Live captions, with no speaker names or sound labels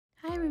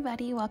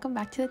everybody, welcome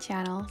back to the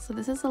channel. So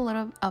this is a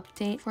little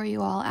update for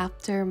you all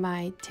after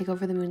my Take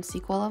Over the Moon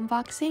sequel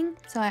unboxing.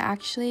 So I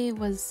actually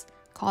was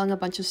calling a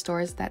bunch of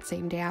stores that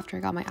same day after I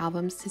got my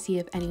albums to see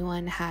if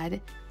anyone had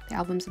the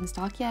albums in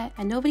stock yet,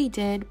 and nobody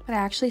did, but I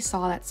actually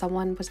saw that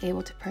someone was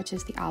able to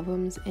purchase the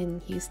albums in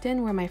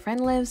Houston where my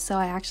friend lives, so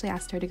I actually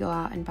asked her to go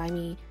out and buy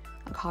me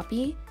a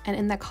copy, and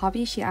in that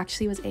copy she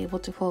actually was able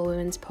to pull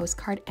Winwin's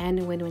postcard and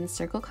Winwin's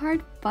circle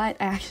card, but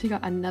I actually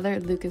got another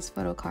Lucas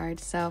photo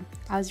card, so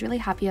I was really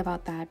happy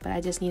about that, but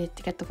I just needed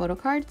to get the photo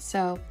card.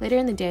 So later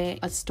in the day,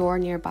 a store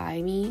nearby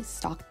me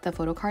stocked the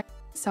photo card,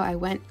 so I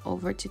went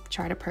over to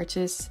try to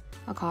purchase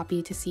a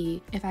copy to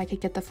see if I could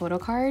get the photo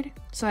card.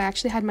 So I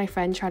actually had my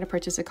friend try to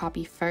purchase a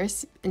copy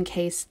first in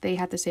case they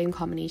had the same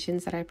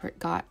combinations that I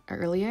got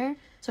earlier.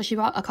 So she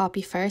bought a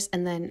copy first,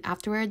 and then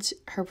afterwards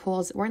her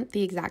pulls weren't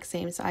the exact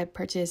same, so I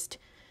purchased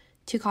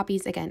 2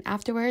 copies again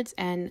afterwards,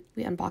 and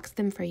we unboxed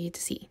them for you to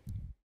see.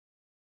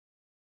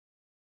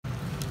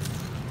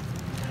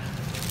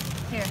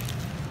 Here.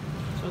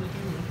 Show the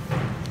camera.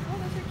 Oh,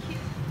 those are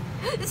cute.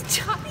 It's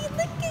Johnny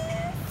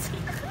Lucas!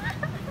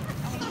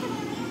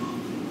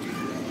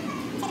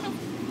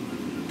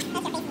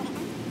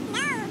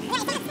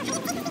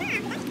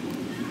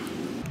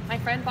 My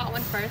friend bought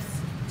one first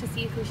to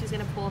see who she's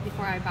gonna pull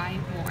before I buy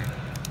more,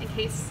 in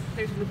case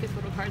there's Lucas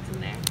photo cards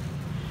in there.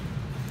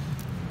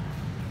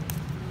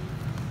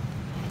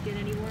 Can't get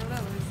any more of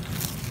those.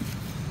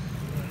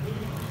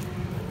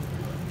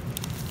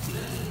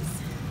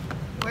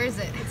 Where is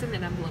it? It's in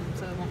an envelope,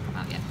 so it won't come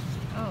out yet.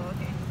 Oh,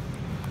 okay.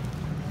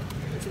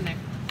 It's in there.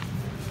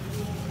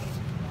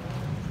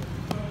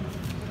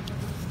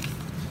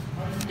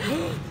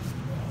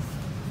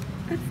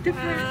 That's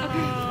different.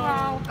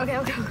 Wow. Okay,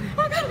 wow. Okay.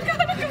 Oh god.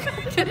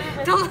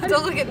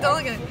 Don't look at it.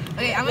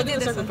 Okay, I'm gonna do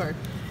this one. Card.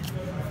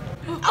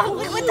 Oh,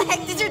 wait, what the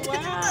heck did you do?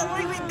 Wow.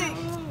 Wait.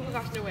 Oh my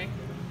gosh, no way.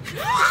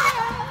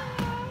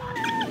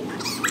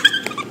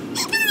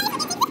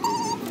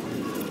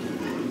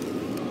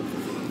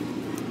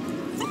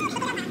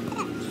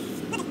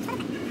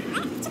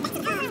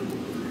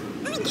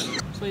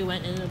 So we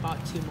went in and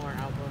bought 2 more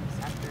albums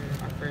after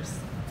our first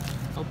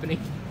opening.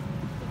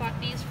 We bought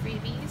these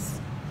freebies.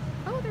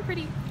 Oh, they're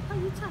pretty. Oh,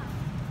 you tell.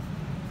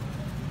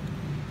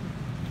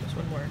 Just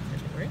one more, I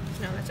think, right?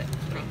 No, that's it.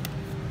 Okay.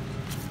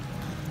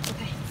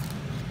 Okay.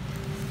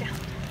 Down.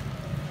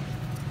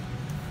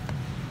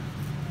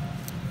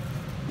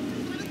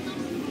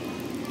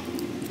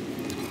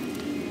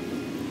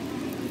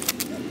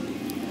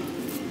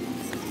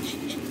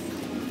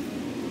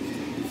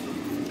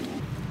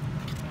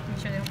 Make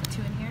sure they don't put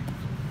 2 in here.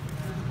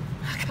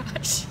 Oh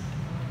gosh.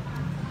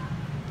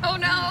 Oh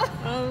no.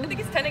 I think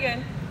it's 10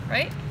 again,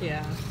 right?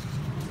 Yeah.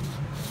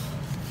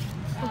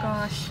 Oh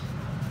gosh.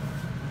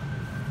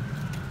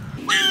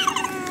 Yeah,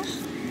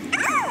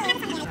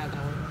 that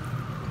one.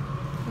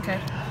 Okay.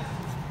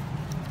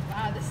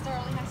 Wow, this store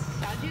only has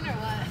Xiaojun or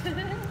what?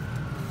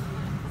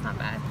 It's not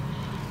bad.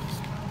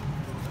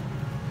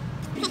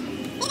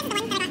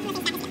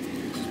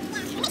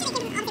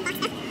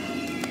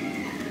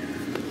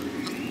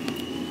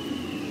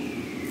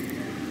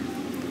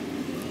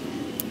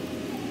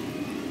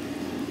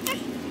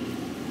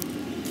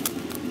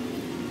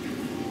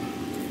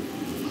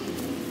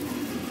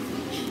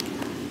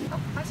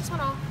 That's just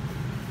one off.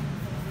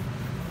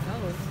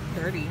 Oh, it's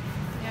dirty.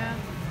 Yeah.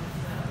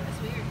 That's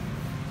weird.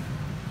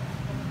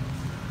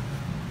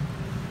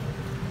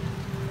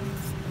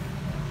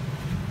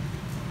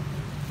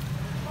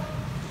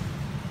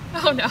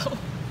 Oh no.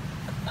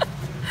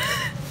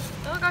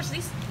 Oh gosh,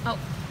 these. Oh.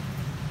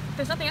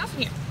 There's nothing else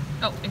in here.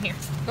 Oh, in here.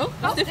 Oh,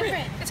 that's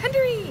different. It's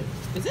Henry.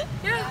 Is it?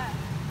 Yeah.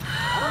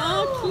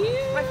 Oh,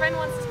 cute. My friend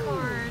wants this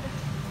card.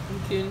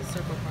 Cute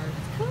circle card.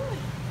 Cool.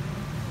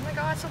 Oh my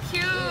god, so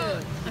cute.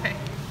 Cute. Okay,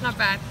 not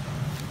bad.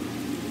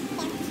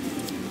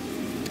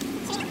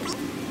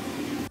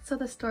 So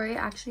the story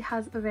actually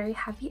has a very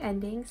happy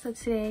ending. So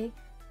today,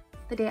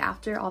 the day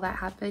after all that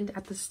happened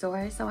at the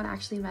store, someone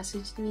actually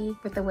messaged me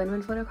with the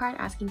Winwin photo card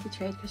asking to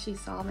trade because she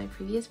saw my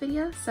previous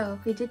video. So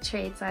we did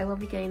trade, so I will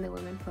be getting the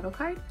Winwin photo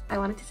card. I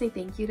wanted to say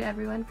thank you to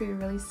everyone for your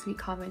really sweet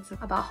comments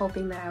about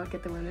hoping that I would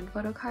get the Winwin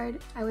photo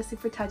card. I was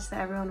super touched that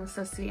everyone was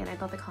so sweet, and I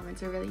thought the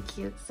comments were really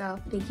cute. So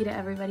thank you to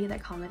everybody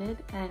that commented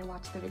and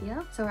watched the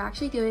video. So we're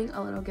actually doing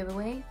a little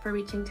giveaway for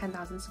reaching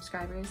 10,000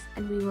 subscribers,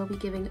 and we will be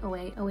giving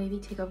away a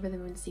WayV Take Over the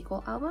Moon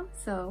sequel album.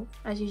 So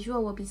as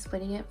usual, we'll be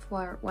splitting it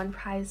for 1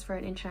 prize for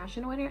an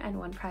international winner and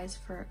 1 prize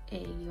for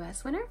a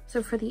US winner.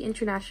 So for the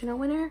international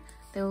winner,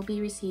 they will be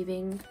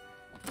receiving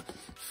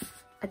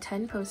a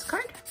 10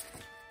 postcard,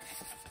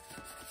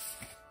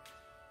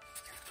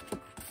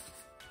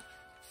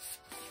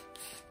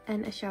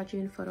 and a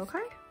Xiaojun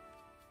Photocard.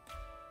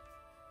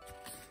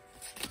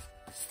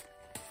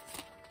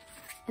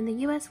 And the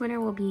US winner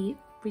will be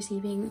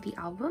receiving the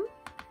album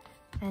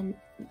and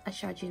a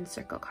Xiaojun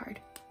circle card.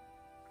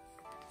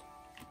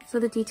 So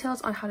the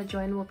details on how to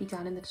join will be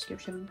down in the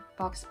description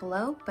box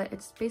below, but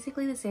it's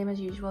basically the same as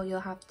usual.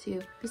 You'll have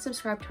to be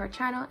subscribed to our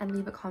channel and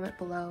leave a comment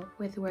below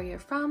with where you're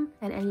from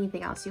and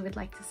anything else you would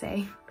like to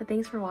say. But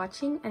thanks for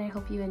watching, and I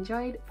hope you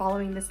enjoyed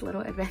following this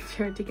little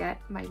adventure to get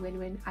my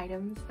Winwin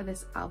items for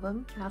this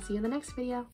album, and I'll see you in the next video.